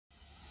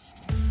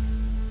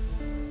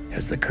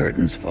As the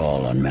curtains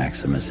fall on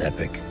Maximus'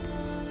 epic,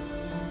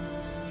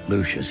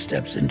 Lucius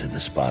steps into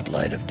the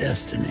spotlight of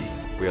destiny.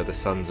 We are the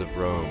sons of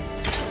Rome.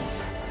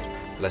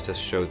 Let us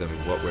show them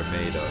what we're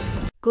made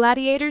of.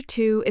 Gladiator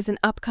 2 is an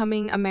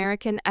upcoming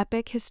American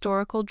epic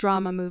historical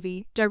drama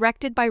movie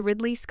directed by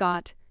Ridley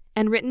Scott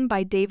and written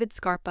by David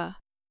Scarpa.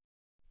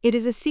 It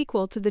is a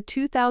sequel to the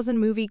 2000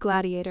 movie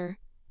Gladiator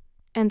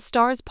and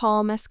stars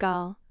Paul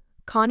Mescal,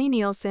 Connie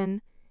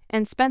Nielsen,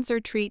 and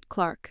Spencer Treat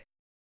Clark.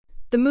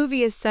 The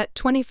movie is set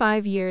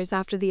 25 years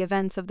after the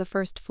events of the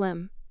first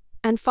flim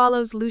and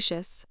follows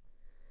Lucius,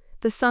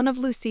 the son of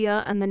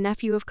Lucilla and the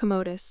nephew of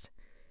Commodus,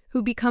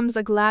 who becomes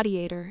a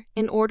gladiator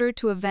in order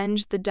to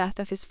avenge the death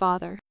of his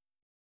father.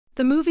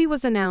 The movie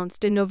was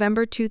announced in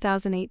November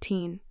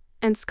 2018,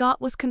 and Scott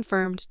was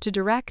confirmed to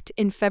direct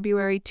in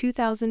February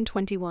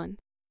 2021.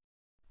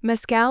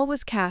 Mescal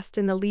was cast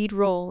in the lead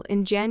role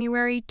in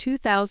January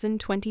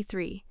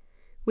 2023,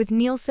 with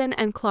Nielsen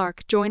and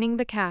Clark joining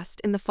the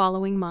cast in the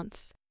following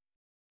months.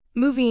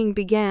 Movieing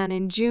began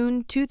in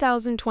June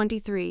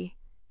 2023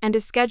 and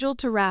is scheduled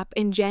to wrap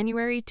in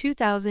January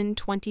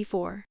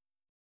 2024.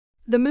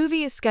 The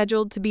movie is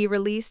scheduled to be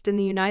released in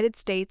the United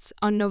States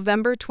on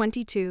November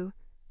 22,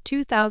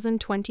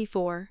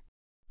 2024.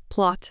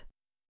 Plot.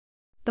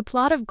 The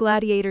plot of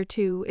Gladiator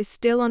 2 is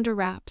still under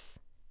wraps,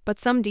 but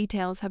some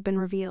details have been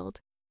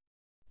revealed.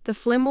 The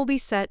flim will be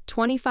set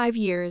 25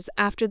 years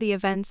after the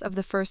events of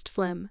the first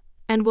flim,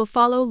 and will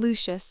follow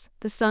Lucius,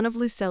 the son of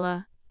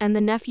Lucilla, and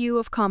the nephew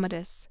of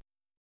Commodus.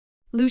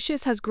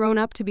 Lucius has grown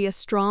up to be a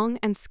strong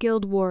and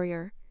skilled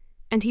warrior,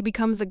 and he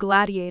becomes a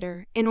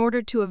gladiator in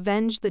order to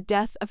avenge the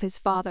death of his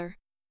father.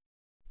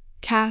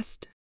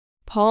 Cast: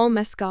 Paul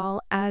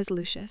Mescal as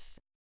Lucius,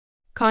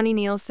 Connie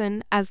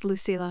Nielsen as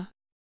Lucilla,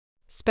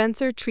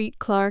 Spencer Treat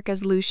Clark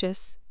as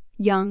Lucius,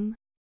 young,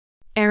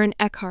 Aaron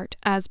Eckhart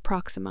as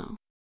Proximo,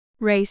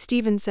 Ray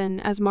Stevenson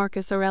as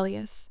Marcus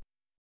Aurelius,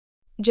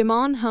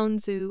 Jimon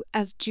Honzu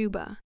as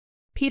Juba,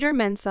 Peter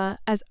Mensah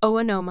as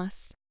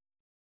Oenomus,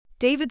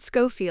 David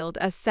Schofield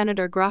as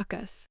Senator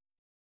Gracchus,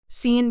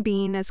 Cian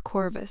Bean as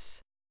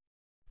Corvus.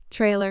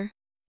 Trailer.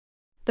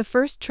 The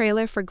first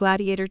trailer for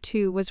Gladiator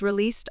 2 was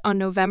released on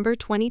November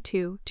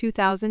 22,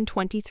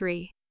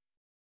 2023.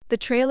 The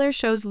trailer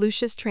shows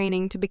Lucius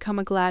training to become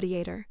a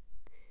gladiator,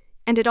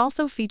 and it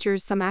also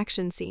features some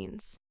action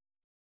scenes.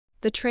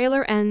 The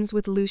trailer ends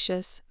with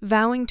Lucius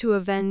vowing to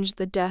avenge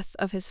the death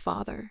of his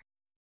father.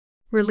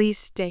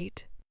 Release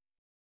date.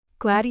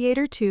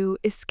 Gladiator 2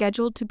 is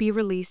scheduled to be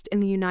released in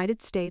the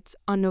United States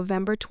on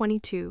November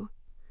 22,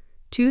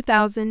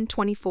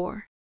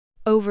 2024.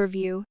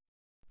 Overview.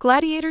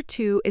 Gladiator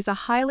 2 is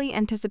a highly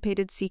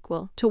anticipated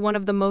sequel to one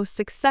of the most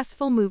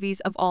successful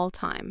movies of all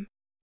time.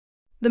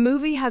 The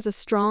movie has a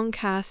strong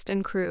cast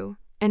and crew,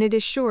 and it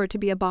is sure to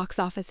be a box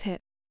office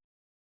hit.